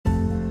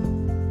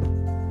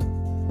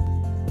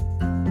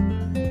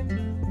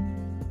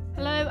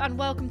and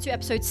welcome to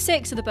episode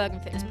 6 of the Bergen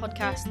Fitness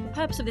Podcast. The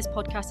purpose of this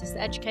podcast is to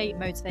educate,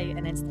 motivate,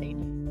 and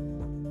entertain you.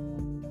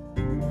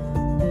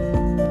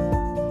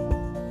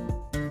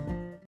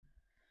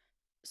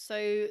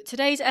 So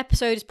today's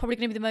episode is probably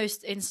going to be the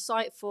most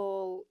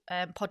insightful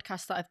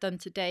podcast that I've done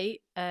to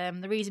date.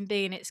 The reason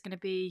being, it's going to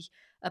be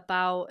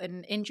about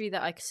an injury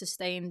that I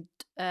sustained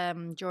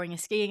during a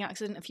skiing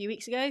accident a few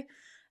weeks ago.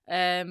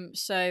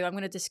 So I'm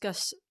going to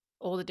discuss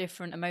all the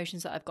different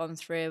emotions that I've gone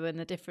through and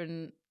the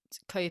different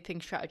coping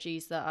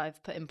strategies that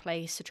I've put in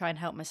place to try and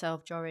help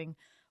myself during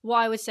what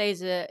I would say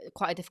is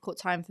quite a difficult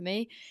time for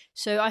me.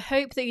 So I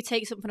hope that you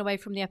take something away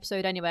from the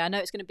episode anyway. I know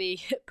it's going to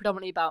be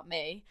predominantly about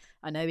me.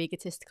 I know,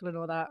 egotistical and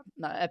all that.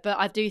 No, but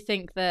I do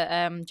think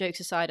that, jokes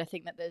aside, I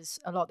think that there's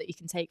a lot that you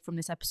can take from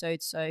this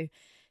episode. So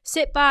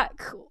sit back,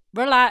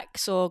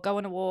 relax, or go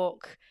on a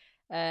walk,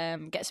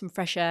 get some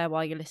fresh air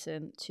while you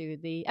listen to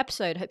the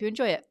episode. Hope you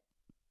enjoy it.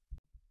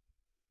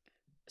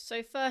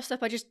 So first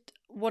up, I just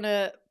want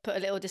to put a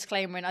little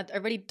disclaimer in. I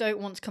really don't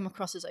want to come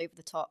across as over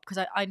the top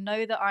because I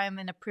know that I am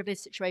in a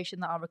privileged situation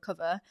that I'll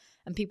recover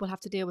and people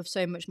have to deal with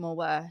so much more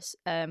worse.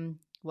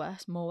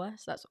 More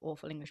worse. That's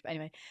awful English, but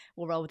anyway,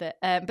 we'll roll with it.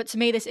 But to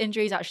me, this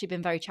injury has actually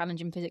been very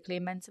challenging physically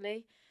and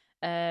mentally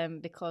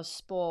because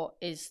sport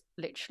is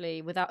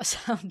literally, without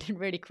sounding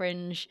really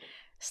cringe,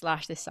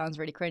 this sounds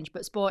really cringe,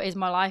 but sport is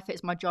my life.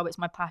 It's my job. It's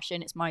my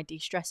passion. It's my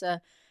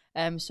de-stressor.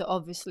 So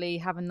obviously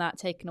having that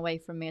taken away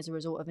from me as a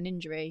result of an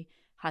injury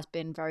has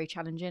been very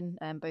challenging,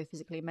 both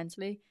physically and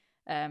mentally.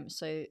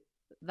 So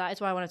that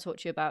is why I want to talk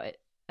to you about it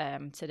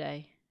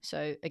today.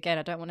 So again,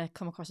 I don't want to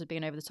come across as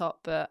being over the top,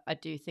 but I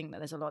do think that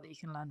there's a lot that you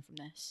can learn from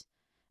this,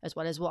 as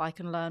well as what I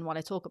can learn while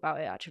I talk about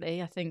it,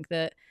 actually. I think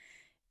that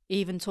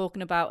even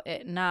talking about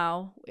it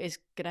now is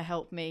going to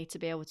help me to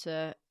be able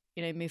to,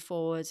 move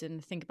forwards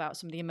and think about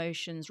some of the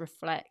emotions,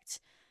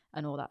 reflect,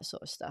 and all that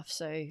sort of stuff.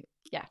 So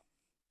yeah.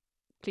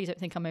 Please don't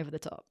think I'm over the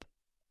top.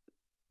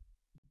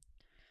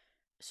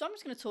 So I'm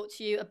just going to talk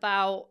to you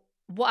about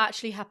what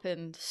actually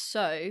happened.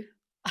 So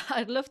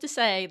I'd love to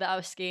say that I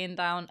was skiing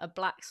down a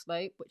black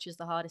slope, which is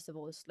the hardest of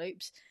all the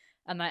slopes,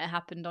 and that it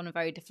happened on a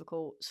very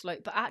difficult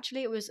slope. But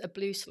actually it was a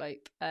blue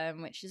slope,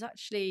 which is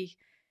actually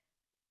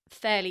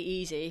fairly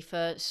easy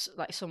for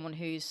like someone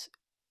who's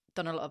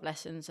done a lot of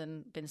lessons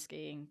and been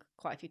skiing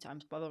quite a few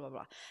times, blah, blah,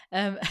 blah,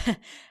 blah.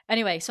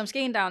 Anyway, so I'm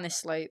skiing down this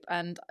slope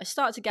and I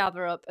start to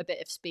gather up a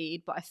bit of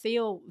speed, but I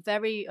feel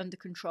very under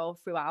control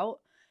throughout.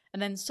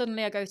 And then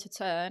suddenly I go to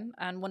turn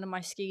and one of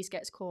my skis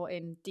gets caught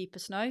in deeper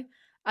snow.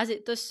 As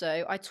it does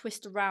so, I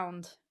twist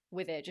around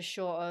with it just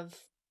short of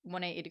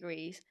 180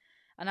 degrees.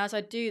 And as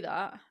I do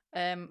that,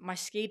 my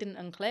ski didn't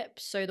unclip.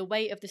 So the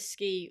weight of the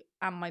ski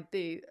and my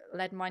boot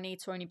led my knee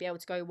to only be able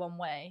to go one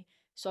way.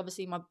 So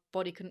obviously my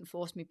body couldn't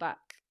force me back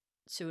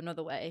to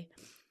another way.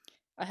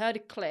 I heard a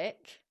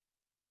click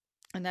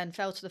and then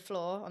fell to the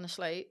floor on the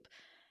slope.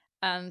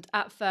 And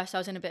at first I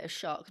was in a bit of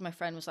shock because my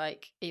friend was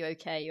like, "Are you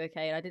okay? Are you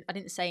okay?" And I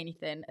didn't say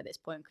anything at this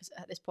point because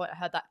at this point I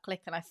heard that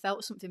click and I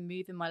felt something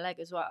move in my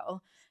leg as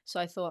well. So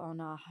I thought, oh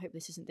no, I hope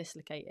this isn't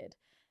dislocated.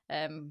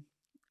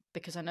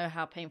 Because I know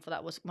how painful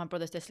that was. My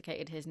brother's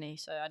dislocated his knee,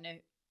 so I know,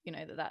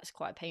 that's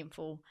quite a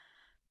painful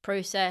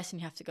process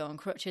and you have to go on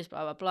crutches,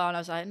 blah, blah, blah. And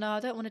I was like, no, I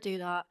don't want to do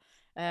that.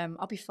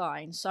 I'll be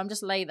fine. So I'm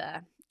just lay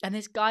there. And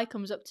this guy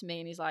comes up to me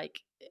and he's like,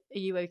 "Are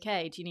you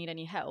okay? Do you need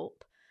any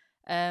help?"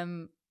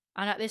 And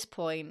at this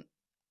point,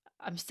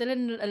 I'm still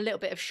in a little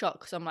bit of shock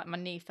because I'm like, my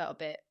knee felt a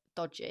bit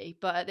dodgy.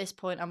 But at this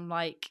point, I'm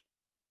like,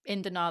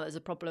 in denial there's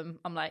a problem.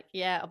 I'm like,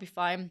 yeah, I'll be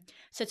fine. I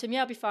said to him, yeah,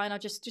 I'll be fine. I'll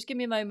just give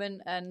me a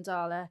moment and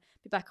I'll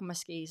be back on my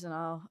skis and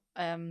I'll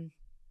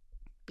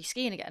be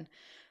skiing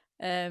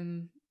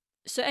again.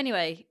 So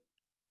anyway,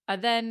 I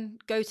then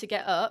go to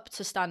get up,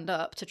 to stand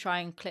up, to try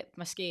and clip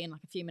my ski in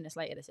like a few minutes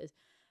later, this is.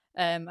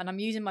 And I'm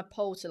using my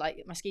pole to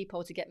my ski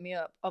pole to get me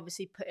up,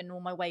 obviously putting all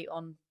my weight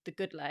on the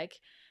good leg,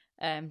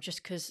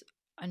 just because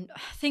I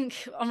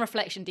think on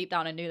reflection, deep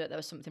down, I knew that there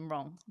was something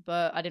wrong,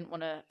 but I didn't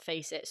want to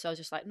face it. So I was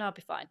just like, no, I'll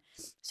be fine.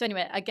 So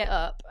anyway, I get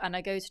up and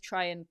I go to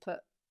try and put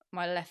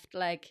my left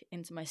leg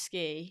into my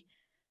ski,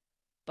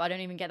 but I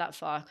don't even get that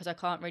far because I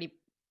can't really,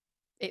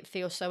 it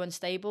feels so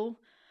unstable.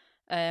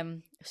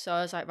 So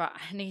I was like, right,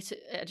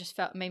 it just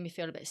made me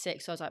feel a bit sick.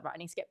 So I was like, right, I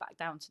need to get back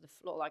down to the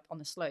floor, like on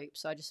the slope.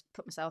 So I just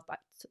put myself back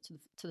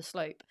to the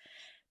slope.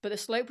 But the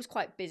slope was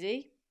quite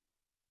busy.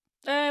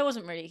 It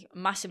wasn't really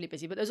massively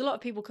busy, but there was a lot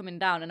of people coming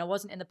down and I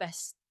wasn't in the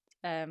best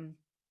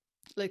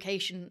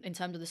location in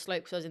terms of the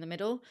slope because I was in the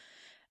middle.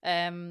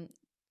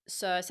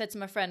 So I said to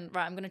my friend,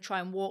 right, I'm going to try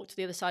and walk to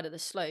the other side of the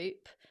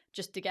slope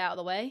just to get out of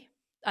the way.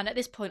 And at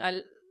this point,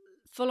 I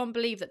full on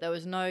believed that there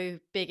was no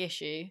big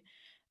issue.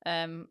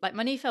 Like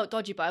my knee felt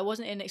dodgy, but I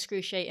wasn't in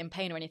excruciating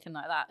pain or anything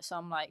like that. So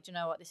I'm like, do you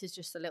know what? This is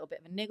just a little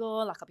bit of a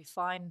niggle. Like I'll be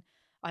fine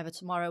either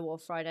tomorrow or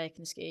Friday I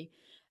can ski.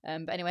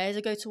 But anyway, as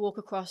I go to walk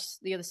across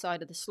the other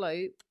side of the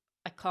slope,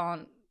 I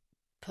can't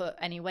put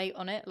any weight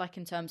on it. Like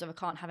in terms of I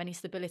can't have any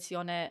stability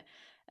on it.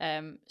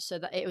 So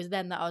that it was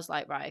then that I was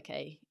like, right,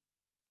 okay,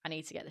 I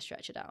need to get the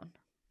stretcher down.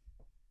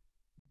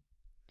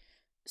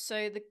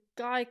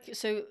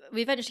 So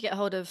we eventually get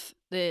hold of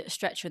the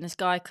stretcher, and this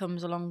guy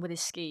comes along with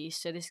his skis.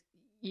 So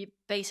you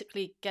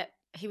basically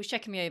he was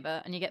checking me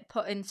over, and you get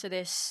put into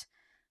this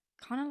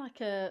kind of like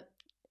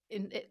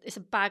it's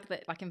a bag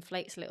that like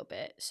inflates a little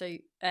bit. So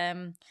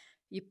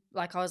you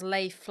like I was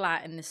lay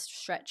flat in this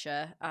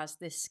stretcher as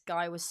this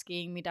guy was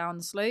skiing me down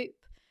the slope,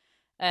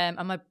 and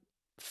my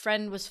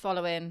friend was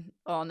following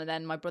on, and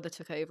then my brother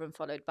took over and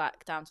followed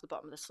back down to the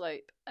bottom of the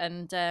slope.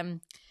 And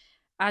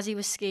as he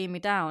was skiing me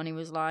down, he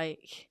was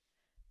like,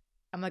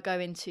 "Am I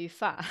going too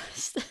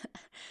fast?"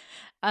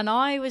 And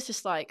I was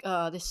just like,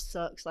 "Oh, this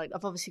sucks. Like,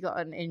 I've obviously got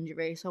an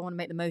injury, so I want to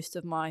make the most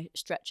of my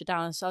stretcher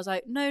down." So I was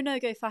like, "No, no,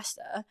 go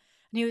faster." And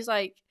he was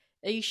like,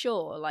 "Are you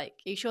sure? Like,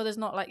 are you sure there's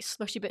not like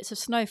slushy bits of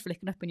snow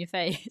flicking up in your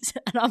face?"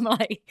 And I'm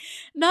like,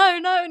 "No,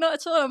 no, not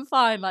at all. I'm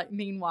fine." Like,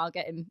 meanwhile,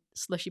 getting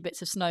slushy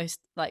bits of snow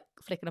like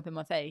flicking up in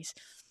my face.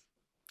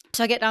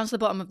 So I get down to the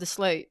bottom of the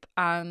slope,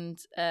 and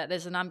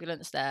there's an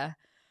ambulance there.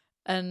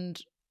 And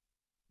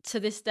to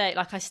this day,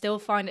 like, I still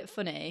find it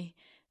funny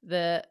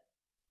that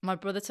my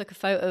brother took a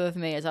photo of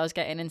me as I was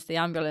getting into the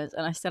ambulance,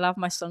 and I still have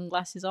my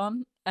sunglasses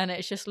on, and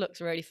it just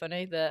looks really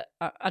funny that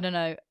I don't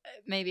know,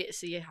 maybe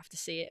it's a you have to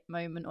see it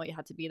moment or you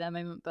had to be there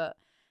moment, but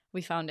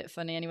we found it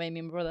funny anyway, me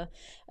and my brother.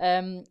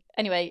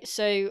 Anyway,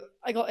 so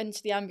I got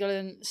into the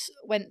ambulance,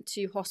 went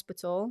to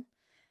hospital,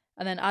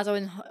 and then as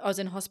I was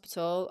in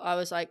hospital, I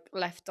was like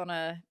left on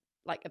a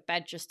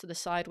bed just to the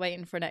side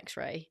waiting for an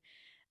X-ray.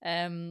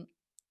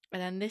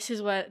 And then this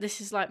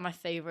is like my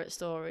favorite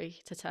story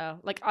to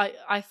tell. Like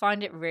I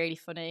find it really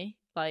funny,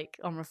 like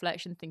on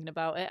reflection, thinking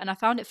about it, and I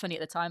found it funny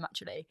at the time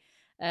actually.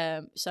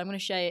 So I'm gonna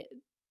share it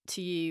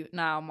to you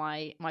now,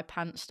 my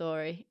pants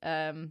story.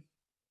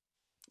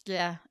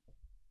 Yeah.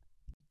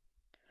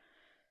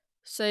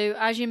 So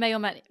as you may or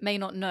may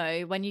not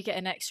know, when you get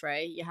an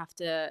X-ray, you have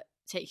to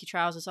take your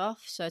trousers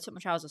off. So I took my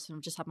trousers off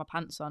and just had my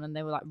pants on, and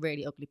they were like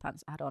really ugly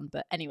pants I had on.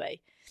 But anyway,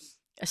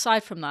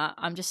 aside from that,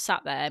 I'm just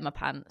sat there in my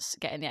pants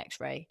getting the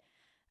X-ray.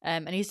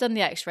 And he's done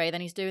the X-ray.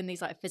 Then he's doing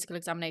these like physical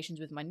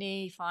examinations with my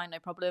knee. Fine, no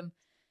problem.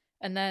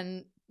 And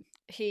then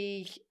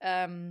he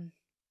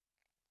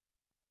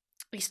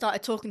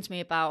started talking to me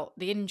about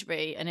the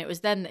injury, and it was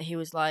then that he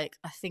was like,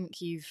 "I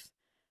think you've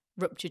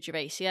ruptured your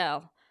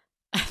ACL."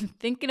 And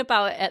thinking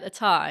about it at the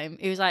time,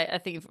 he was like, "I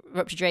think you've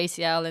ruptured your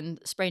ACL and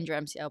sprained your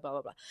MCL, blah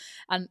blah blah."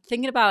 And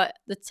thinking about it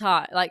the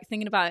time, like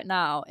thinking about it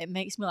now, it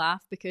makes me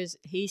laugh because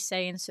he's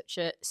saying such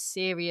a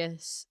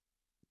serious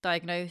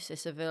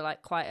diagnosis of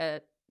quite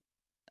a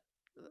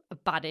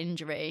bad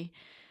injury,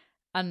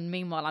 and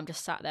meanwhile I'm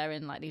just sat there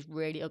in like these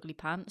really ugly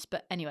pants.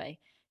 But anyway,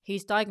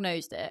 he's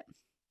diagnosed it,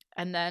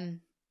 and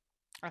then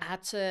I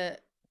had to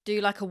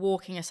do like a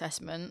walking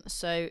assessment.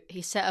 So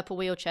he set up a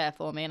wheelchair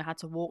for me, and I had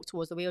to walk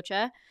towards the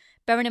wheelchair,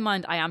 bearing in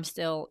mind I am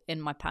still in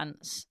my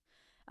pants.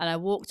 And I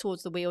walked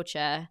towards the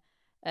wheelchair,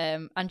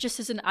 and just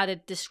as an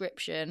added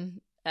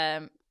description,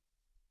 I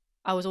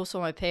was also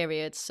on my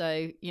period,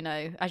 so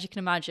as you can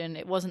imagine,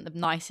 it wasn't the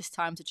nicest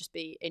time to just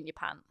be in your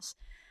pants.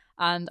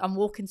 And I'm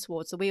walking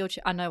towards the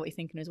wheelchair. I know what you're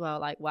thinking as well.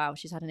 Like, wow,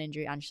 she's had an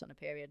injury and she's on a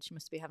period. She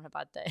must be having a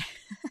bad day.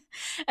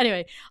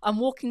 Anyway, I'm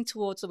walking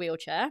towards the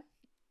wheelchair,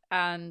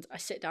 and I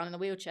sit down in the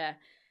wheelchair.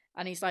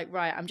 And he's like,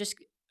 "Right, I'm just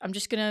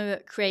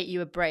gonna create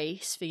you a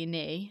brace for your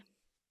knee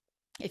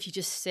if you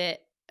just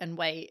sit and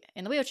wait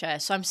in the wheelchair."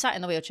 So I'm sat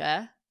in the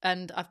wheelchair,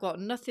 and I've got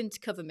nothing to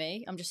cover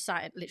me. I'm just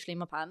sat literally in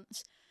my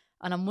pants,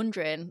 and I'm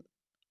wondering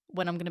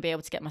when I'm going to be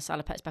able to get my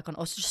salopettes back on,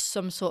 or just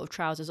some sort of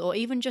trousers, or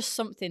even just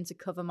something to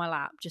cover my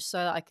lap, just so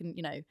that I can,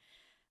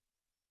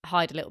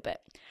 hide a little bit.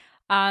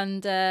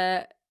 And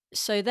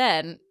so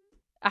then,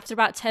 after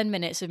about 10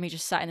 minutes of me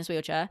just sat in this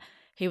wheelchair,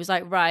 he was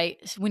like,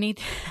 "Right, we need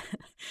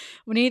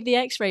we need the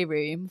X-ray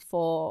room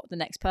for the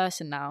next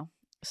person now."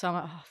 So I'm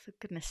like, "Oh, for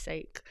goodness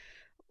sake.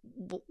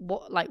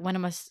 What like when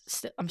am I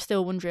I'm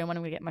still wondering when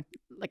I'm going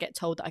to get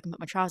told that I can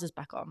put my trousers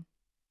back on."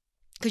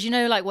 Because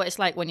like what it's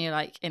like when you're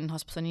like in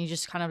hospital and you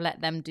just kind of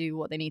let them do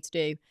what they need to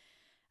do,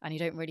 and you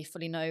don't really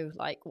fully know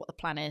like what the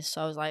plan is.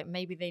 So I was like,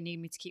 maybe they need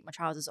me to keep my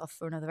trousers off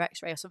for another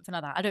X-ray or something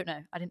like that. I don't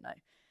know. I didn't know.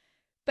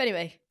 But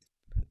anyway,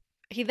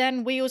 he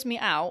then wheels me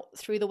out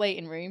through the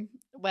waiting room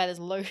where there's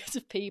loads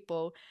of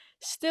people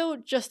still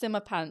just in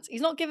my pants.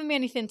 He's not giving me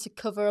anything to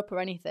cover up or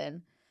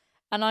anything.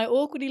 And I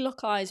awkwardly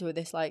lock eyes with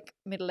this like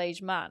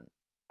middle-aged man.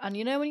 And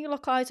when you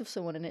lock eyes with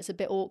someone and it's a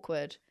bit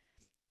awkward,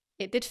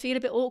 it did feel a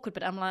bit awkward,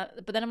 but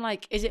then I'm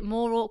like, is it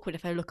more awkward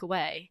if I look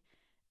away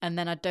and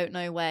then I don't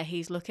know where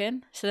he's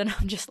looking? So then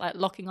I'm just like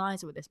locking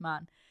eyes with this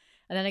man,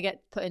 and then I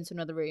get put into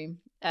another room.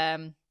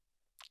 And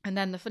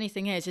then the funny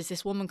thing is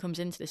this woman comes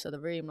into this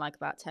other room like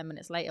about 10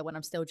 minutes later when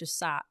I'm still just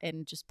sat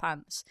in just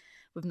pants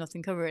with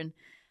nothing covering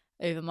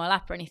over my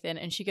lap or anything,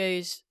 and she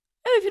goes,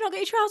 "Oh, have you not got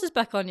your trousers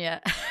back on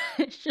yet?"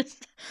 It's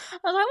just, I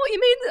was like, "What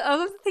you mean?" I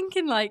was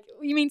thinking, like,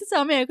 you mean to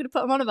tell me I could have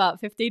put them on about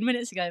 15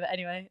 minutes ago? But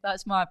anyway,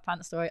 that's my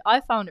pants story.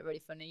 I found it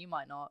really funny. You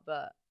might not,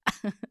 but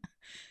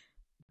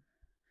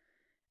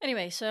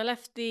anyway, so I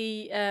left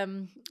the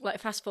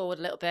fast forward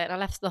a little bit. I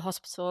left the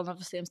hospital, and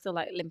obviously I'm still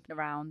like limping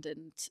around,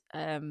 and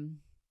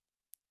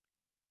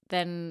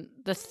then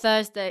the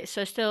Thursday,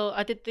 so still,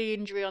 I did the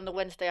injury on the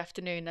Wednesday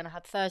afternoon, then I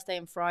had Thursday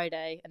and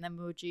Friday, and then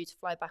we were due to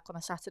fly back on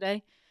a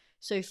Saturday.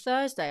 So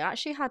Thursday, I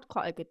actually had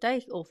quite a good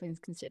day, all things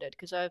considered,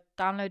 because I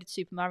downloaded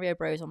Super Mario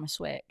Bros. On my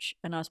Switch,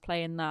 and I was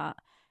playing that,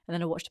 and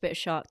then I watched a bit of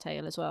Shark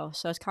Tale as well.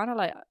 So I was kind of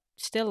like,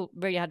 still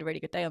really had a really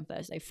good day on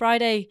Thursday.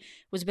 Friday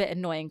was a bit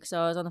annoying because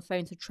I was on the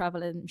phone to a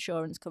travel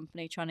insurance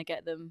company trying to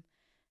get them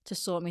to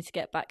sort me to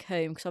get back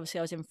home, because obviously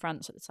I was in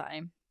France at the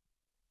time.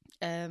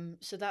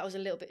 So that was a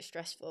little bit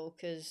stressful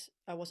because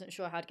I wasn't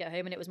sure how to get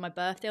home, and it was my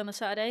birthday on the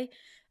Saturday.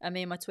 And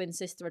me and my twin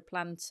sister had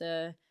planned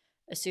to,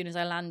 as soon as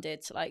I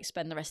landed, to like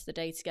spend the rest of the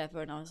day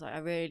together. And I was like, I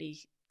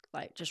really,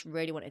 like, just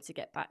really wanted to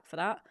get back for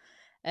that.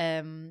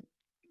 Um,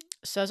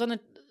 so I was on the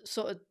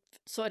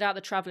sorted out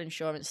the travel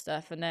insurance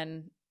stuff, and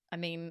then, I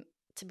mean,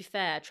 to be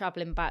fair,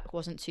 traveling back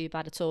wasn't too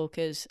bad at all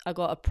because I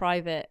got a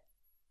private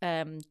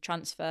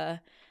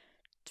transfer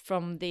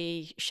from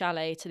the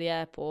chalet to the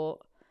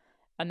airport,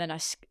 and then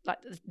like,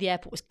 the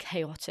airport was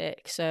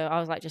chaotic, so I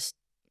was like just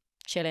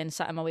chilling,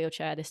 sat in my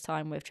wheelchair this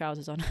time with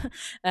trousers on,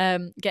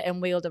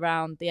 getting wheeled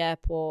around the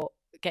airport,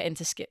 getting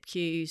to skip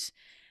queues,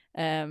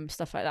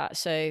 stuff like that.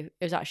 So it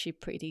was actually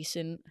pretty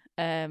decent.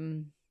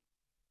 And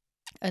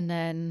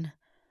then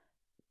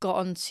got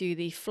onto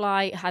the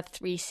flight, had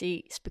 3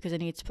 seats because I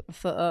needed to put my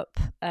foot up.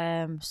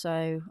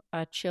 So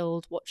I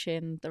chilled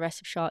watching the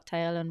rest of Shark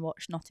Tale and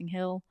watched Notting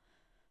Hill.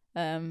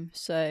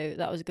 So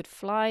that was a good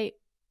flight.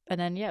 And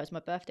then, yeah, it was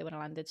my birthday when I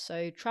landed.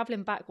 So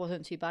traveling back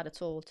wasn't too bad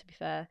at all, to be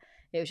fair.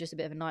 It was just a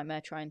bit of a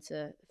nightmare trying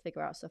to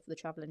figure out stuff for the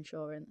travel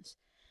insurance.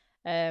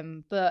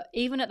 But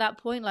even at that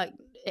point, like,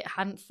 it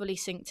hadn't fully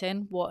synced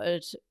in what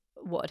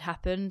had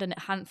happened, and it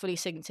hadn't fully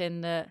synced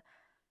in that,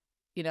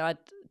 you know, I'd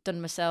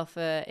done myself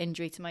a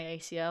injury to my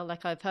ACL.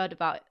 Like, I've heard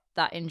about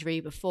that injury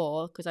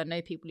before because I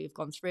know people who've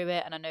gone through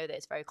it, and I know that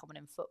it's very common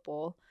in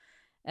football.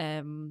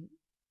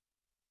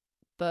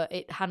 But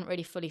it hadn't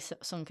really fully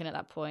sunk in at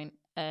that point.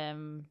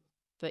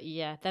 But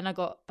yeah, then I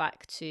got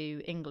back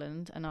to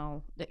England, and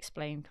I'll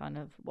explain kind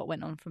of what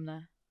went on from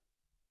there.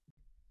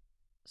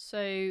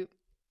 So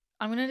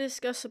I'm going to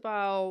discuss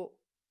about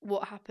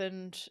what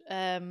happened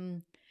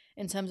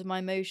in terms of my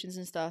emotions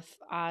and stuff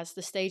as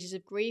the stages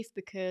of grief,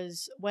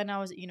 because when I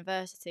was at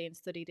university and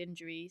studied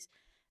injuries,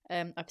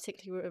 I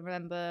particularly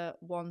remember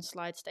one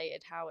slide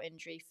stated how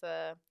injury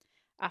for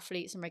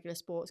athletes and regular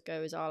sports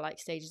goers are like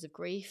stages of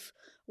grief.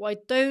 What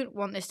I don't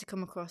want this to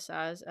come across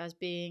as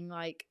being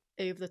like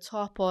over the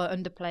top or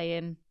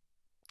underplaying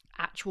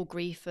actual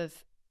grief of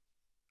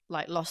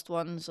like lost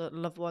ones or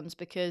loved ones,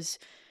 because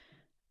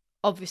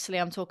obviously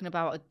I'm talking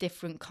about a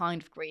different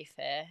kind of grief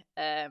here,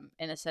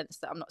 in a sense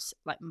that I'm not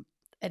like,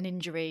 an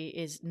injury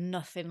is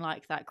nothing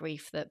like that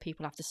grief that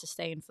people have to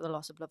sustain for the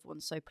loss of loved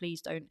ones. So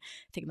please don't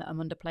think that I'm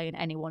underplaying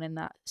anyone in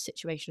that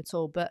situation at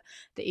all. But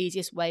the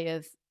easiest way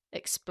of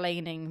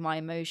explaining my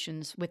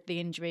emotions with the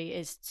injury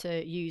is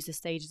to use the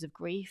stages of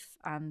grief,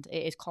 and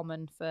it is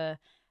common for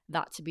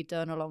that to be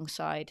done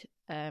alongside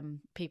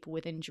people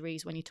with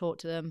injuries when you talk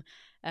to them,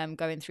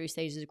 going through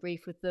stages of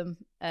grief with them.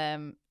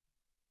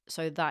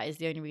 So that is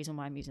the only reason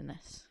why I'm using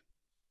this.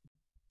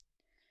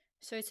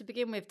 So to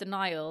begin with,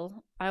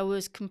 denial. I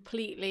was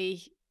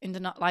completely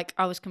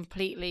I was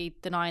completely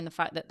denying the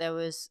fact that there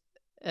was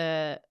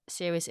a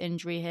serious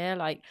injury here.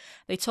 Like,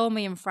 they told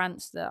me in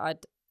France that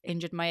I'd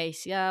injured my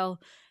ACL,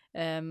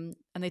 and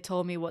they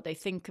told me what they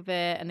think of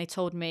it, and they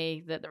told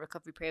me that the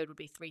recovery period would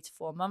be 3 to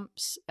 4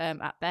 months,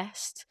 at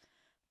best.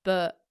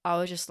 But I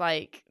was just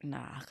like,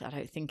 nah, I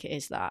don't think it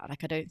is that.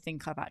 Like, I don't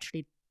think I've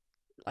actually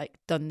like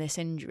done this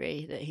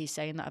injury that he's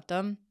saying that I've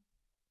done.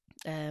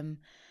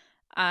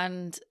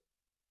 And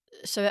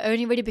so it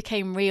only really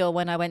became real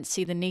when I went to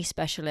see the knee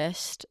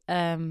specialist,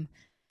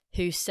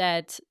 who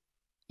said,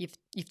 you've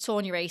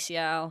torn your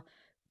ACL,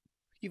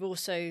 you've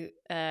also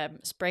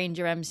sprained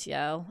your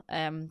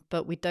MCL,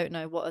 but we don't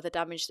know what other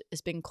damage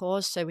has been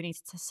caused, so we need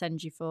to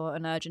send you for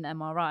an urgent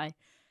MRI.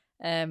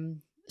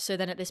 So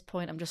then at this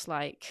point, I'm just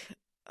like,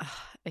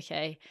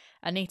 okay,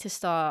 I need to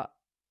start,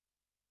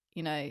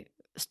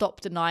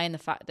 stop denying the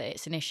fact that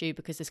it's an issue,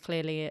 because there's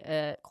clearly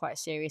quite a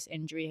serious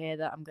injury here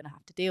that I'm going to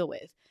have to deal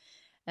with.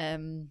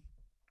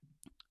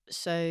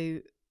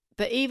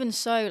 But even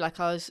so, like,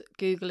 I was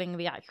Googling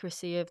the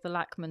accuracy of the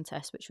Lachman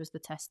test, which was the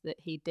test that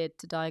he did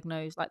to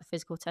diagnose, like the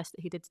physical test that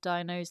he did to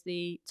diagnose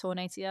the torn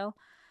ACL.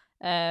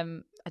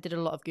 I did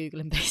a lot of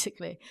Googling,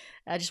 basically.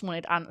 I just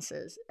wanted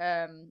answers.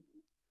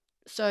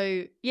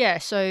 So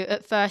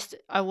at first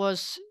I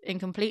was in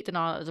complete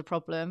denial that it was a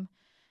problem.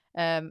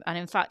 And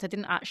in fact, I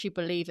didn't actually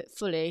believe it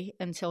fully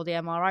until the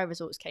MRI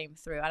results came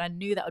through. And I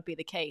knew that would be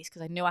the case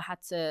because I knew I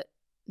had to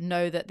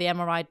know that the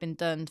MRI had been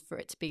done for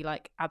it to be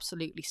like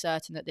absolutely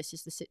certain that this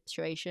is the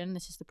situation,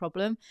 this is the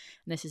problem,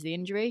 and this is the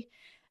injury.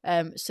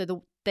 So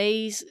the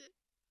days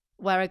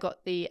where I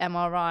got the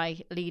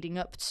MRI leading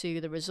up to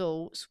the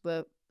results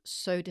were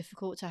so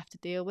difficult to have to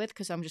deal with,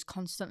 because I'm just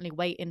constantly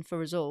waiting for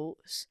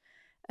results.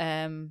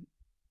 And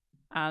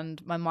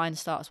my mind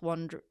starts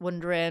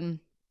wondering.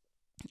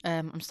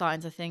 I'm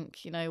starting to think,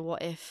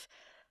 what if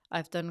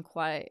I've done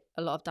quite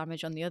a lot of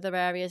damage on the other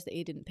areas that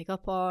he didn't pick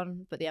up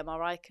on, but the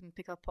MRI can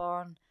pick up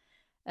on.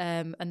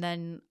 And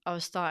then I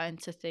was starting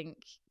to think,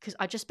 because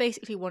I just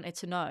basically wanted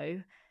to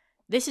know,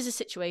 this is a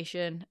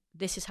situation,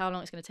 this is how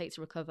long it's going to take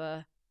to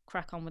recover,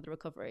 crack on with the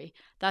recovery.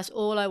 That's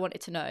all I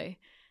wanted to know.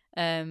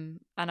 And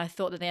I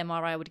thought that the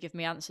MRI would give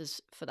me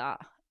answers for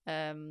that.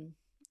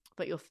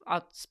 But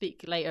I'll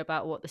speak later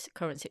about what the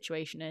current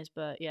situation is.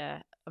 But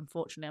yeah,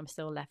 unfortunately, I'm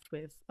still left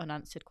with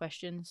unanswered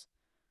questions.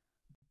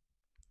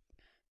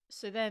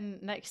 So then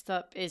next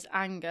up is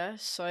anger.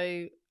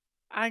 So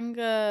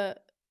anger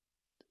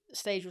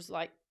stage was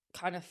like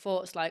kind of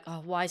thoughts like,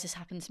 oh, why has this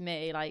happened to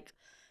me? Like,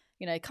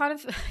 kind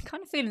of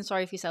kind of feeling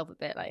sorry for yourself a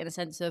bit, like in a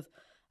sense of,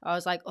 I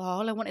was like, oh,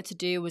 all I wanted to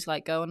do was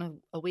like go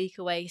on a week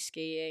away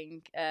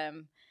skiing.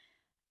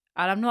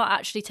 And I'm not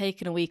actually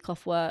taking a week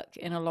off work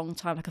in a long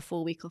time, like a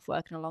full week off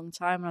work in a long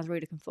time. And I was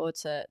really looking forward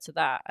to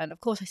that. And of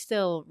course, I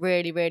still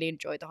really, really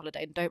enjoyed the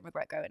holiday and don't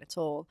regret going at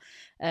all.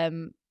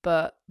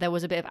 But there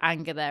was a bit of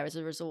anger there as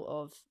a result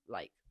of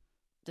like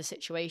the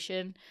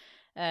situation.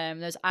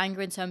 There's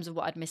anger in terms of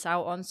what I'd miss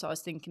out on. So I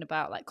was thinking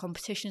about like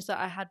competitions that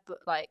I had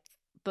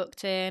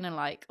booked in, and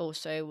like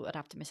also I'd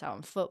have to miss out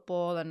on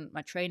football and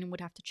my training would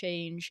have to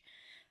change.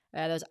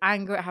 There's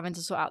anger at having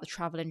to sort out the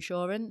travel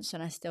insurance,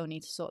 and I still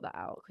need to sort that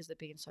out because they're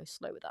being so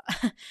slow with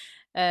that.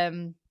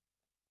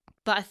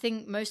 But I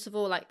think most of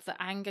all, like the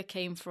anger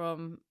came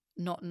from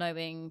not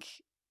knowing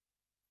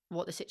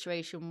what the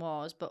situation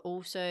was, but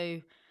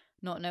also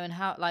not knowing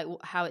how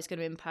it's going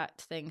to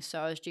impact things.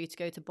 So I was due to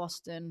go to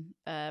Boston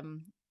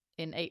in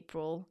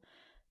April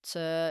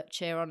to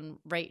cheer on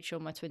Rachel,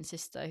 my twin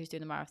sister, who's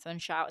doing the marathon.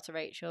 Shout out to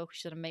Rachel,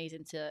 she's done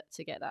amazing to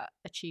get that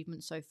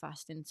achievement so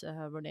fast into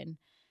her running.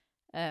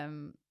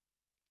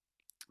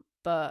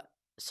 But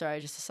sorry,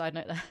 just a side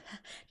note there.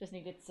 Just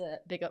needed to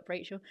big up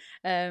Rachel.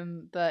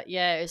 But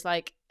yeah, it was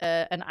like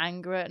an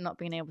anger at not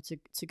being able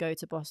to go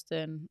to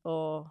Boston,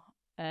 or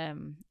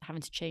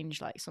having to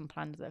change like some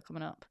plans that are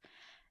coming up.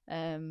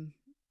 But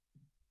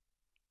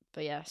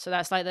yeah, so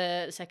that's like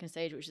the second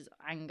stage, which is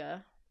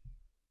anger.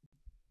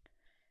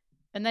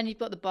 And then you've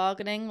got the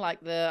bargaining, like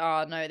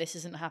oh no, this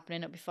isn't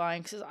happening, it'll be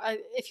fine. Because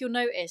if you'll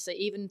notice, that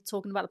even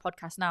talking about the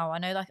podcast now, I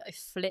know like I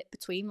flip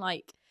between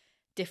like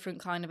different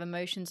kind of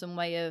emotions and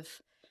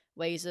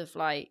ways of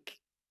like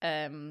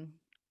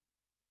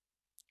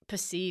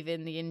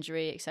perceiving the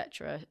injury,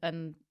 etc.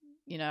 And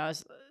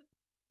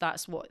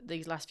that's what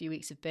these last few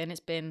weeks have been.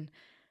 It's been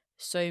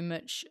so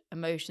much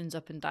emotions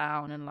up and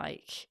down, and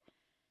like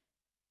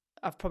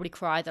I've probably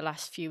cried the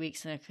last few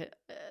weeks than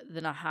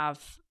I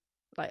have.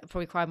 Like, I've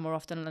probably cried more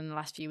often in the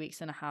last few weeks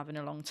than I have in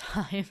a long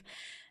time.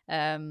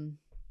 But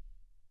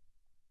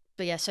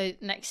yeah, so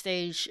next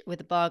stage with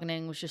the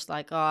bargaining was just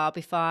like, oh, I'll be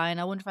fine.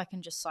 I wonder if I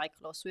can just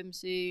cycle or swim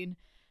soon.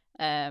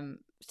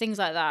 Things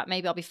like that.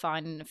 Maybe I'll be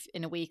fine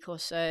in a week or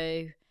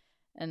so.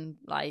 And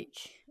like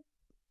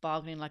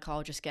bargaining, like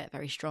I'll just get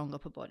very strong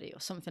upper body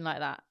or something like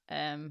that.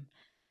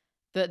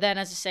 But then,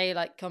 as I say,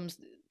 like comes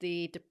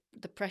the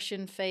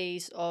depression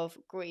phase of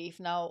grief.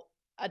 Now,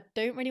 I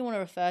don't really want to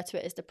refer to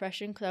it as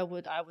depression, because I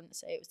wouldn't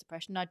say it was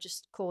depression. I'd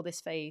just call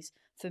this phase,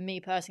 for me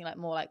personally, like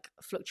more like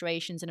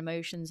fluctuations in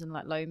emotions and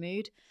like low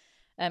mood.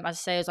 As I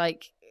say, I was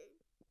like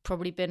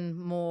probably been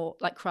more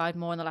like cried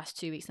more in the last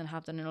 2 weeks than I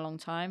have done in a long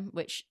time,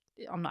 which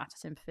I'm not after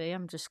sympathy.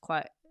 I'm just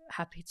quite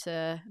happy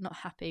to, not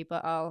happy,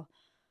 but I'll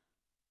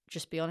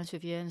just be honest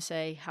with you and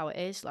say how it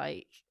is.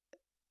 Like,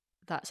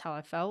 that's how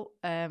I felt.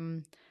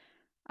 And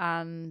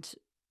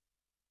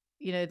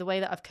the way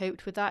that I've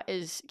coped with that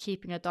is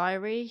keeping a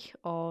diary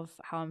of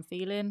how I'm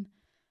feeling,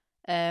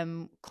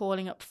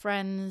 calling up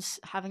friends,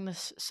 having the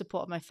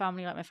support of my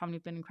family. Like, my family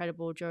have been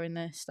incredible during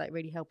this, like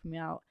really helping me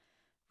out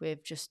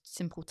with just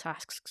simple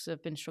tasks, because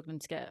I've been struggling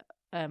to get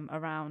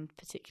around,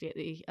 particularly at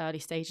the early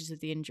stages of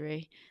the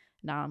injury.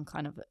 Now I'm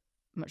kind of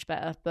much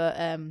better.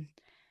 But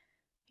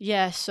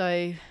yeah,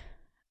 so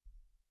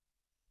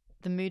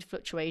the mood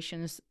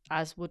fluctuations,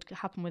 as would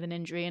happen with an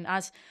injury, and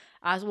as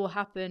will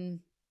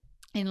happen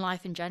in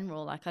life in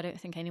general. Like, I don't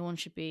think anyone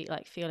should be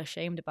like feel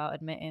ashamed about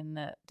admitting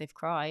that they've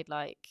cried.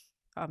 Like,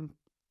 I'll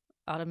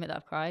admit that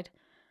I've cried.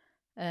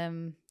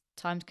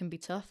 Times can be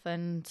tough,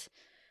 and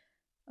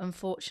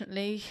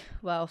fortunately,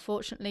 we're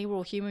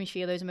all human. We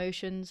feel those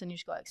emotions, and you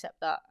just got to accept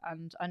that.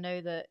 And I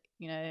know that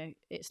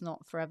it's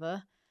not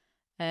forever.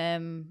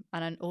 And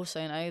I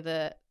also know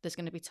that there's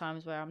going to be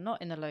times where I'm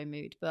not in a low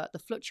mood, but the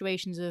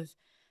fluctuations of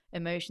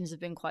emotions have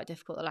been quite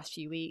difficult the last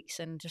few weeks,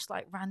 and just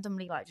like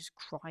randomly like just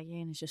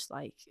crying is just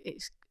like,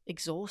 it's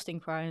exhausting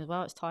crying as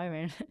well. It's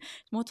tiring.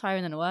 It's more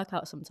tiring than a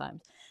workout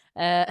sometimes.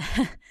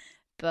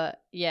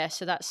 But yeah,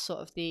 so that's sort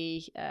of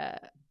the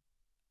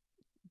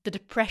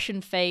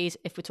depression phase,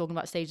 if we're talking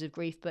about stages of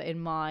grief. But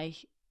in my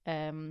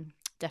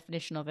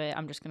definition of it,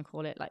 I'm just going to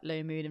call it like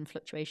low mood and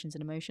fluctuations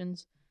in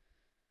emotions.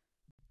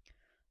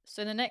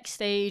 So the next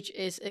stage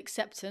is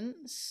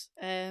acceptance.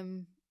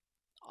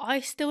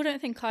 I still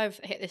don't think I've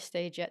hit this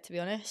stage yet, to be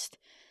honest.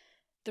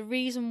 The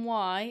reason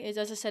why is,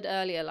 as I said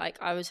earlier, like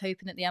I was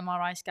hoping that the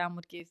MRI scan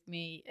would give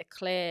me a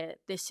clear,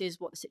 this is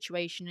what the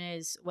situation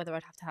is, whether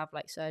I'd have to have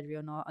like surgery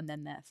or not, and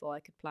then therefore I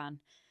could plan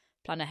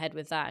ahead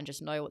with that and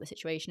just know what the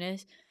situation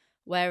is.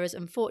 Whereas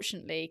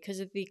unfortunately,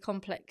 because of the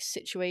complex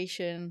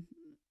situation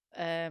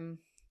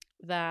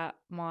that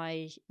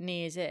my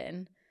knee is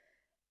in,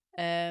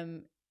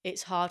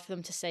 it's hard for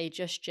them to say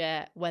just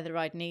yet whether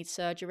I'd need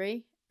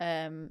surgery.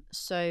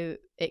 So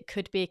it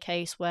could be a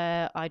case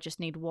where I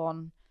just need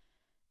one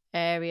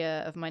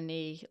area of my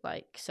knee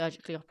like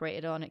surgically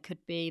operated on. It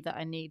could be that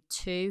I need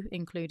two,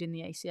 including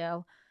the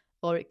ACL,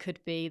 or it could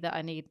be that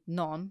I need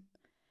none.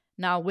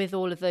 Now, with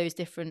all of those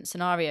different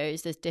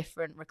scenarios, there's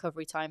different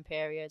recovery time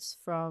periods,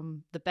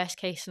 from the best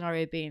case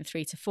scenario being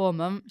 3 to 4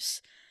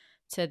 months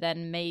to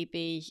then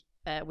maybe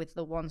with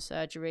the one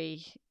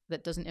surgery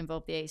that doesn't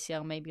involve the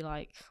ACL, maybe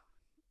like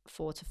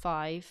 4 to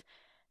 5.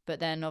 But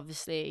then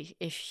obviously,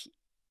 if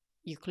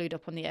you clued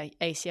up on the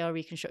ACL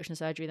reconstruction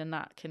surgery, then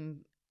that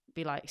can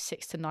be like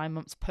 6 to 9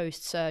 months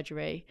post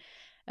surgery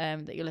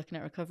that you're looking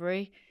at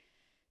recovery.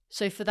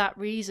 So for that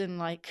reason,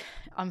 like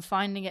I'm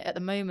finding it at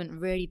the moment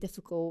really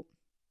difficult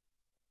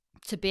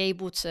to be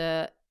able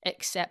to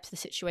accept the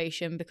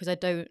situation because I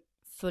don't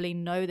fully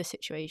know the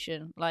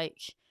situation.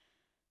 Like,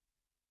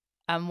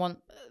 and one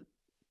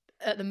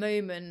at the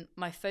moment,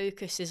 my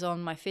focus is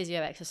on my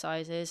physio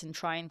exercises and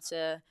trying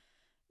to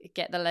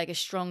get the leg as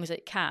strong as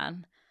it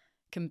can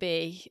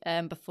be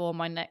before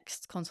my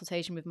next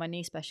consultation with my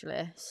knee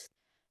specialist.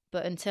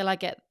 But until I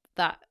get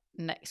that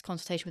next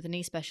consultation with the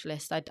knee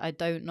specialist, I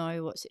don't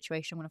know what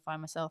situation I'm going to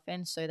find myself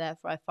in. So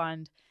therefore, I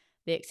find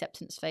the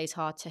acceptance phase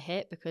hard to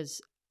hit,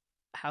 because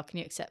how can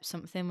you accept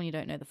something when you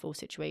don't know the full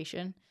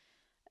situation?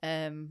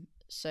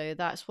 So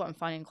that's what I'm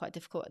finding quite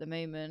difficult at the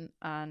moment.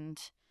 And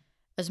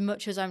as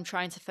much as I'm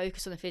trying to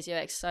focus on the physio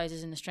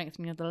exercises and the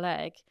strengthening of the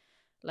leg,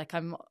 like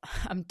I'm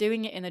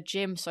doing it in a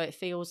gym, so it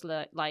feels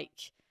like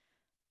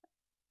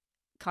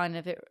kind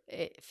of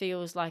it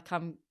feels like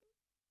I'm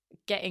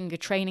getting a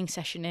training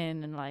session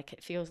in, and like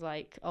it feels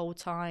like old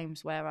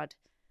times where I'd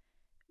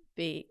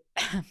be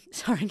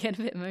sorry, I'm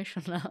getting a bit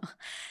emotional now.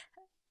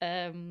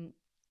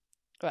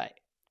 Right,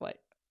 wait.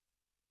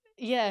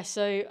 Yeah,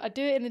 so I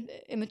do it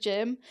in the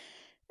gym.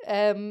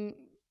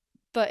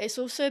 But it's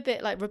also a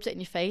bit like rubs it in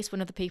your face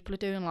when other people are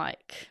doing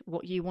like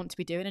what you want to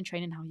be doing and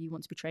training how you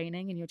want to be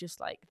training, and you're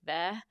just like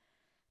there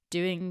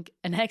doing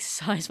an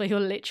exercise where you're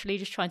literally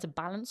just trying to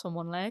balance on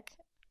one leg.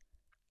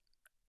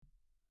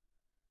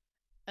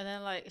 And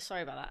then like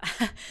sorry about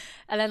that.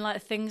 And then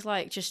like things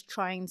like just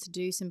trying to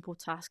do simple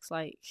tasks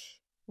like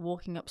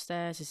walking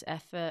upstairs is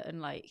effort, and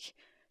like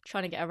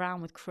trying to get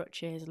around with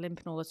crutches,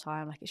 limping all the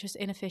time, like it's just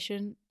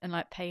inefficient, and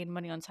like paying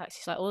money on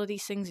taxis, like all of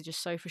these things are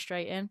just so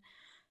frustrating.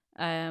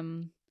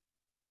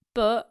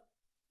 But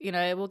you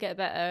know, it will get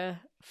better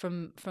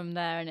from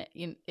there, and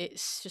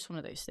it's just one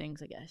of those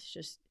things, I guess.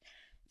 Just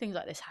things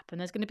like this happen.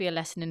 There's going to be a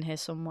lesson in here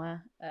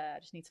somewhere. I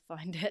just need to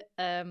find it.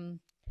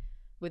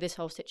 With this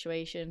whole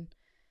situation.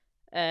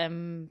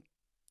 Um,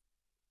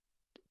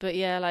 but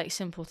yeah, like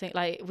simple thing.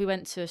 Like we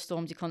went to a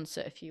Stormzy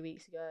concert a few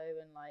weeks ago,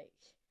 and like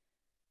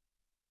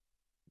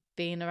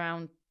being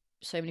around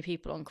so many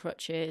people on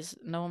crutches,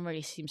 no one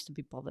really seems to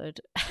be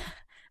bothered,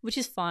 which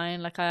is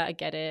fine. Like I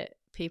get it.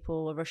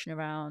 People are rushing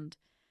around.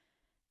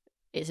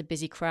 It's a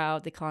busy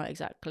crowd. They can't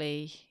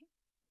exactly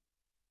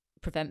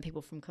prevent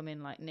people from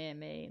coming like near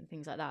me and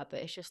things like that.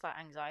 But it's just like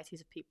anxieties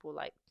of people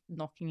like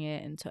knocking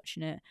it and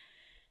touching it.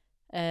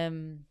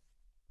 And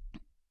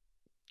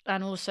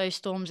also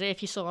Stormzy,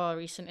 if you saw our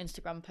recent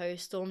Instagram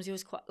post, Stormzy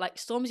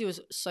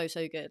was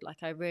so good.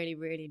 Like I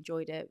really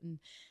enjoyed it. And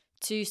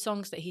 2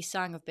 songs that he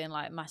sang have been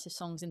like massive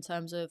songs, in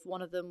terms of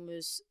one of them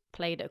was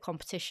played at a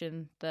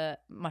competition,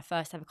 that my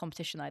first ever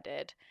competition I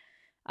did,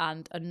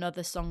 and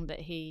another song that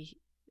he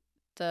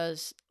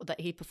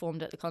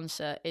performed at the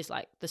concert is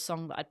like the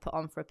song that I'd put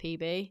on for a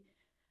PB.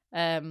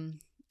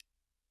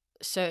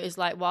 So it's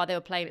like while they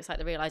were playing, it's like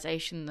the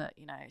realization that,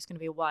 you know, it's going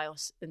to be a while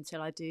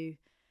until I do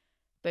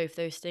both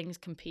those things,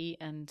 compete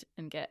and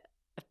get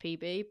a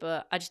PB.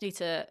 But I just need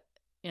to,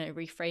 you know,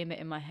 reframe it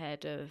in my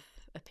head of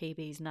a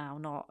PB's now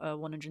not a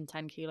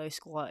 110 kilo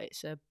squat.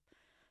 It's a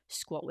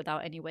squat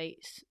without any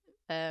weights,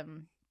 to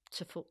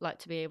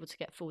be able to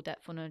get full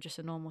depth on just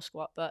a normal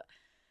squat. But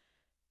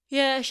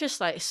yeah, it's just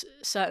like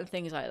certain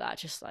things like that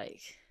just like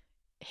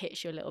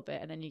hits you a little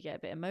bit, and then you get a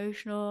bit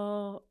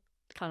emotional,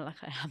 kind of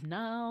like I am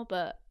now.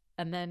 But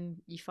and then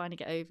you finally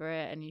get over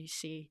it, and you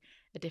see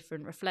a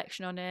different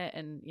reflection on it,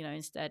 and you know,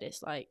 instead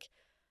it's like,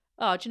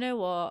 oh, do you know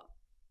what,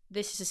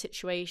 this is a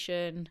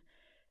situation.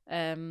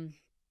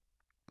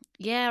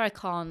 Yeah, I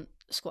can't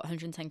squat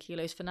 110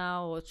 kilos for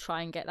now or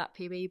try and get that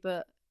PB,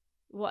 but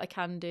what I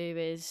can do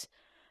is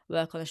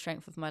work on the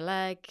strength of my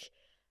leg,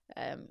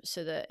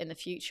 so that in the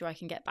future I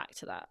can get back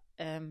to that.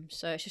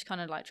 So it's just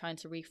kind of like trying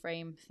to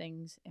reframe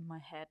things in my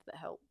head that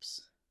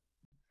helps.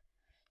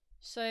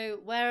 So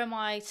where am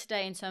I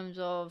today in terms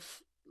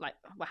of like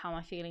how am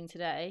I feeling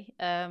today?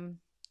 I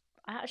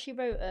actually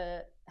wrote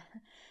a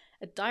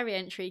diary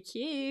entry.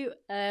 Cute.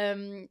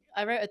 I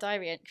wrote a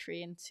diary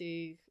entry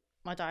into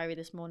my diary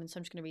this morning, so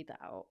I'm just going to read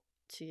that out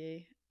to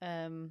you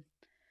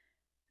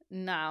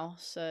now.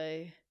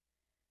 So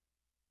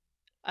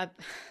I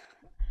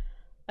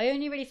I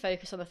only really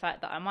focus on the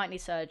fact that I might need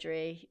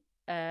surgery,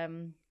 that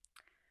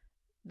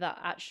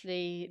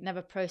actually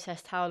never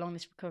processed how long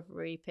this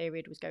recovery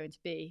period was going to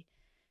be.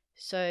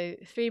 So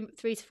three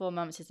to 4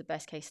 months is the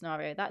best case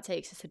scenario. That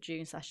takes us to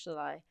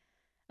June/July.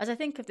 As I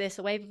think of this,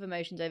 a wave of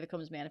emotions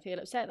overcomes me, and I feel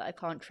upset that I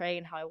can't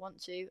train how I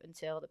want to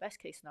until the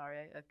best case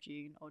scenario of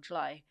June or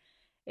July.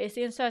 It's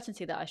the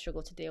uncertainty that I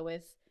struggle to deal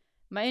with.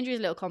 My injury is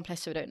a little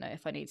complex, so I don't know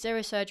if I need 0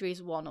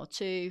 surgeries, 1 or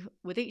 2.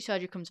 With each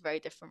surgery comes a very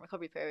different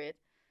recovery period.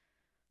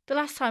 The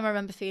last time I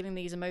remember feeling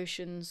these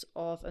emotions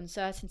of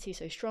uncertainty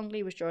so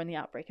strongly was during the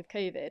outbreak of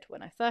COVID,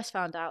 when I first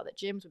found out that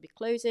gyms would be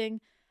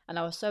closing, and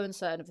I was so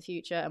uncertain of the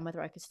future and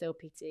whether I could still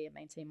PT and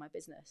maintain my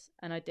business.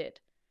 And I did.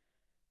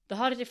 The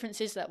harder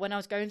difference is that when I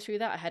was going through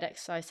that, I had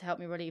exercise to help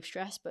me relieve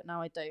stress, but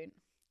now I don't.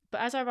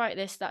 But as I write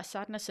this, that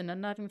sadness and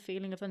unnerving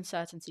feeling of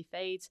uncertainty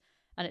fades,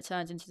 and it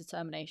turns into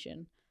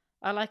determination.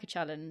 I like a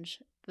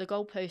challenge. The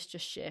goalposts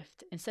just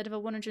shift. Instead of a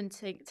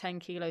 110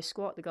 kilo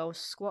squat, the goal is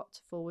squat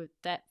to full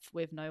depth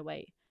with no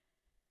weight.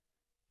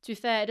 To be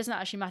fair, it doesn't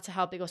actually matter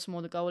how big or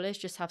small the goal is,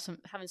 just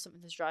having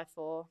something to strive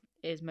for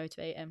is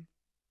motivating.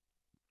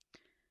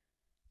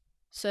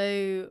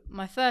 So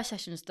my first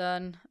session's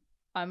done.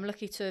 I'm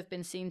lucky to have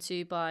been seen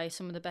to by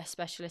some of the best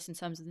specialists in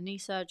terms of the knee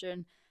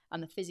surgeon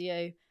and the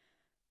physio,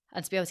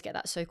 and to be able to get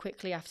that so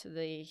quickly after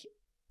the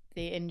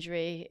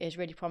injury is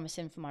really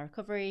promising for my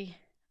recovery.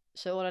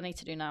 So all I need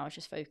to do now is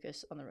just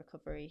focus on the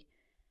recovery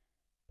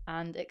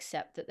and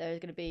accept that there's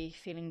going to be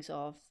feelings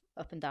of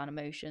up and down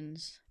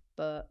emotions,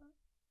 but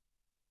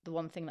the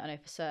one thing that I know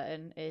for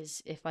certain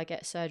is if I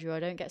get surgery or I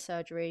don't get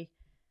surgery,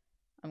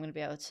 I'm going to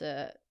be able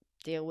to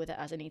deal with it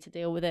as I need to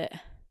deal with it.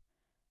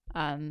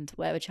 And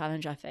whatever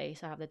challenge I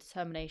face, I have the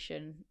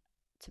determination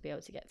to be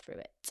able to get through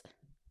it.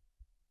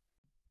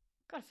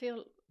 God, I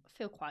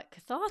feel quite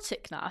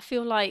cathartic now. I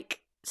feel like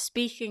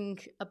speaking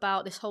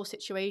about this whole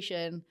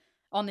situation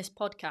on this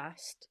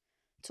podcast,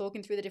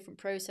 talking through the different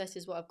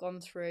processes, what I've gone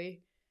through.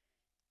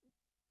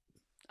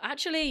 I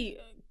actually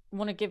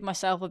want to give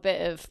myself a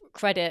bit of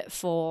credit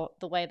for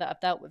the way that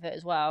I've dealt with it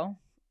as well.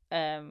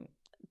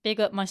 Big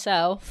up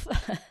myself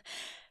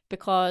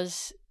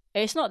because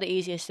it's not the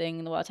easiest thing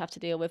in the world to have to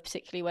deal with,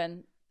 particularly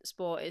when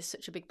sport is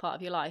such a big part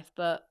of your life.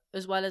 But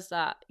as well as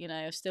that, you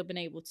know, I've still been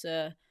able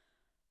to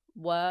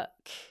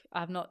work.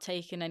 I've not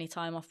taken any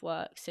time off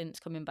work since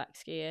coming back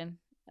skiing.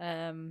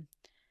 And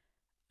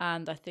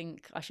I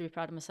think I should be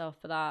proud of myself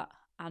for that.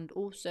 And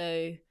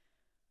also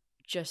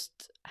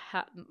just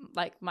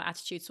like my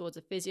attitude towards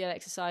the physio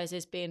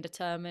exercises, being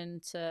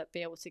determined to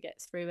be able to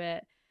get through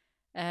it.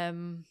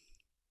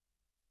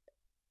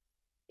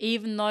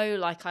 Even though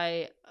like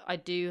I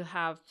do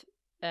have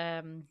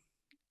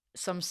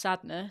some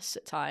sadness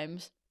at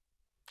times,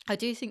 I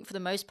do think for the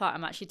most part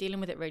I'm actually dealing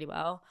with it really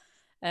well.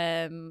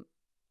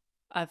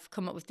 I've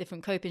come up with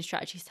different coping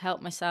strategies to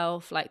help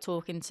myself, like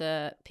talking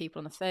to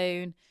people on the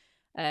phone,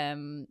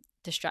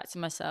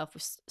 distracting myself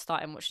with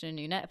starting watching a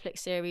new Netflix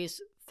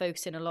series,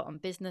 focusing a lot on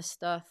business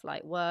stuff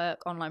like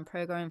work, online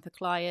programming for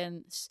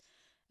clients.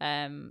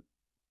 To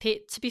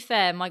be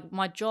fair,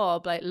 my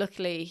job, like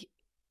luckily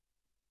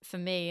for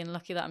me and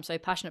lucky that I'm so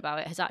passionate about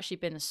it, has actually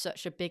been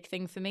such a big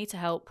thing for me to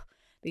help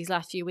these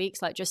last few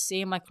weeks. Like just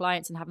seeing my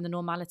clients and having the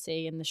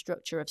normality and the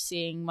structure of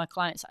seeing my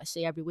clients that I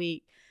see every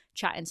week,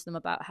 chatting to them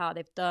about how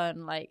they've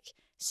done, like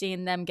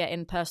seeing them get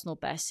in personal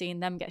best, seeing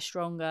them get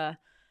stronger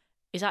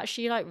is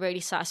actually like really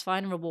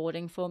satisfying and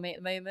rewarding for me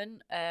at the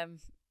moment.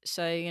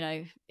 So, you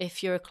know,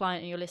 if you're a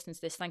client and you're listening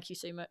to this, thank you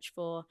so much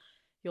for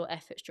your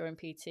efforts during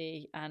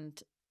PT.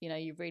 And, you know,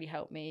 you've really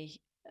helped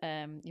me.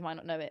 You might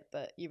not know it,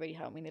 but you really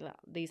helped me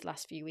these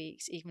last few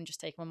weeks, even just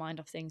taking my mind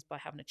off things by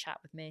having a chat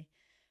with me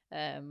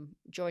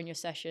during your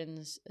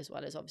sessions, as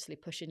well as obviously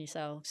pushing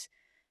yourselves.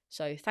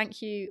 So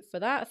thank you for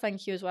that.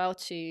 Thank you as well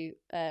to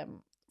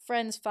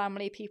friends,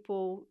 family,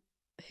 people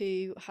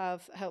who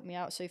have helped me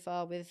out so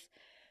far with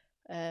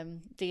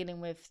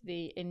dealing with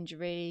the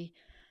injury.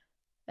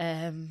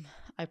 I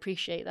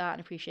appreciate that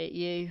and appreciate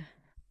you.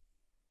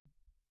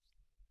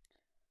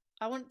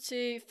 I want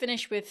to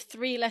finish with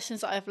 3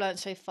 lessons that I've learned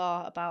so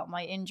far about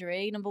my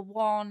injury. Number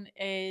 1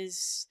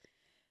 is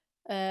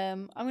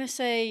I'm going to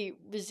say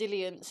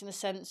resilience, in the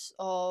sense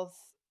of,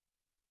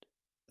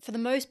 for the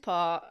most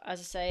part, as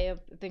I say,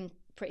 I've been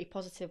pretty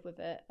positive with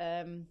it.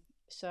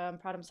 So I'm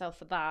proud of myself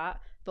for that,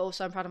 but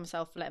also I'm proud of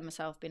myself for letting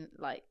myself be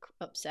like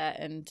upset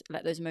and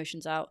let those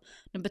emotions out.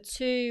 Number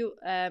 2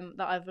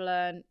 that I've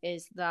learned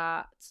is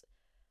that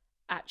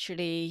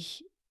actually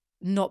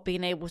not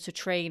being able to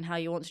train how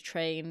you want to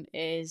train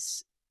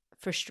is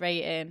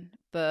frustrating,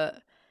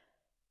 but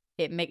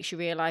it makes you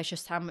realize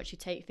just how much you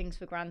take things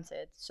for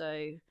granted.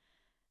 So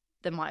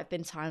there might have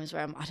been times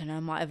where I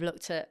might have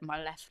looked at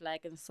my left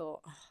leg and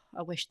thought, oh,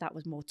 I wish that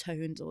was more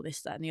toned, or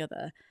this, that, and the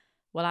other.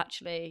 Well,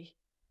 actually,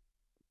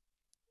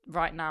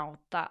 right now,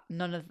 that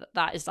none of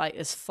that is like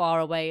as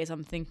far away as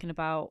I'm thinking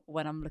about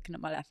when I'm looking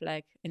at my left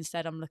leg.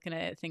 Instead, I'm looking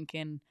at it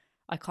thinking,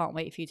 I can't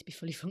wait for you to be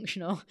fully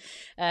functional.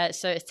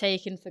 So it's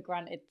taken for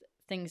granted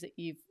things that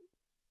you've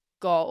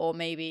got, or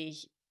maybe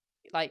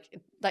like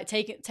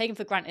taking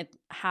for granted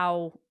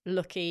how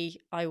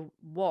lucky I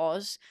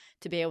was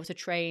to be able to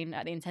train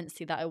at the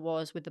intensity that I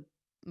was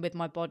with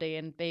my body,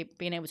 and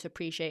being able to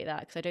appreciate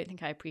that, because I don't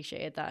think I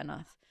appreciated that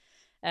enough.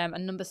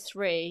 And number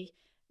 3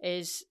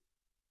 is,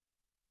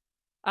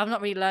 I've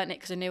not really learned it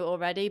because I knew it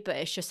already, but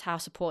it's just how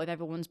supportive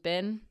everyone's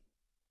been.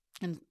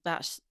 And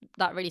that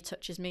really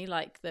touches me,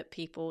 like that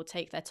people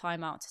take their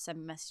time out to send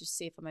me messages to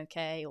see if I'm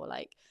okay, or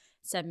like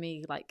send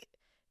me like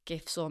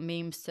gifts or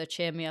memes to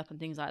cheer me up and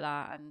things like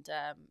that. And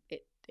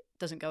it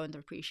doesn't go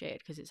underappreciated,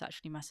 because it's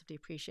actually massively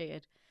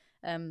appreciated.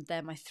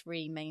 They're my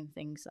 3 main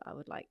things that I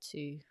would like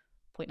to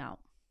point out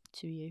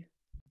to you.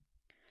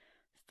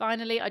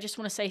 Finally, I just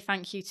want to say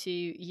thank you to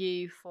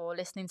you for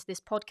listening to this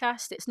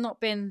podcast. It's not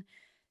been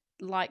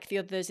like the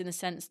others in the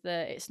sense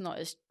that it's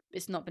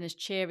not been as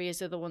cheery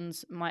as other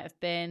ones might have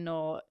been,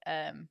 or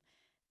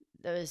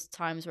there was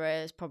times where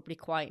it was probably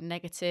quite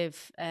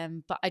negative,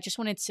 but I just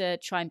wanted to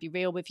try and be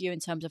real with you in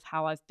terms of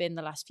how I've been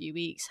the last few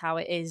weeks, how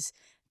it is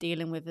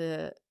dealing with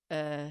a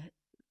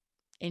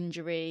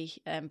injury,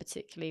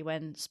 particularly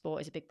when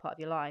sport is a big part of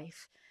your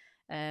life.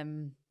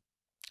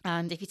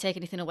 And if you take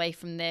anything away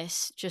from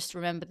this, just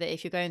remember that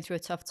if you're going through a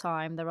tough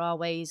time, there are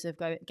ways of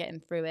getting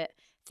through it.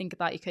 Think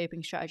about your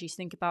coping strategies.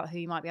 Think about who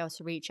you might be able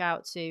to reach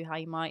out to, how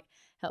you might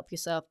help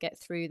yourself get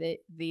through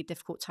the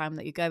difficult time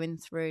that you're going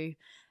through.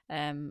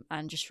 And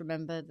just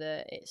remember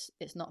that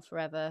it's not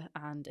forever,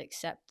 and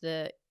accept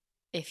that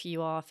if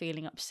you are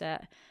feeling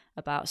upset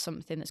about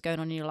something that's going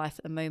on in your life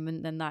at the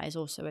moment, then that is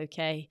also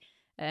okay.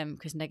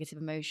 Because negative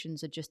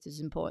emotions are just as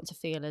important to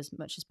feel as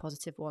much as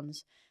positive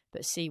ones.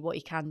 But see what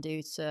you can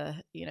do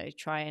to,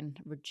 try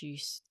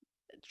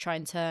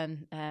and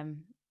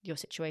turn your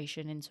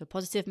situation into a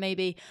positive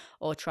maybe,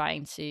 or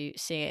trying to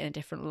see it in a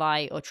different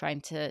light, or trying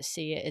to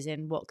see it as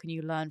in, what can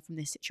you learn from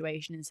this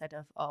situation, instead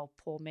of, oh,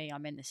 poor me,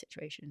 I'm in this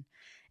situation.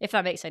 If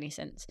that makes any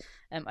sense.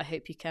 I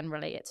hope you can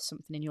relate it to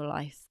something in your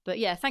life. But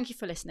yeah, thank you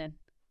for listening.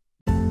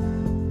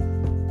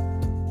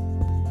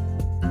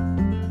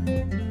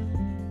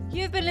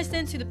 You've been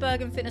listening to the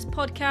Bergen Fitness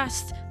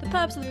Podcast. The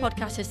purpose of the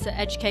podcast is to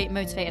educate,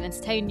 motivate and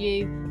entertain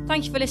you.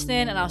 Thank you for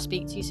listening, and I'll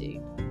speak to you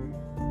soon.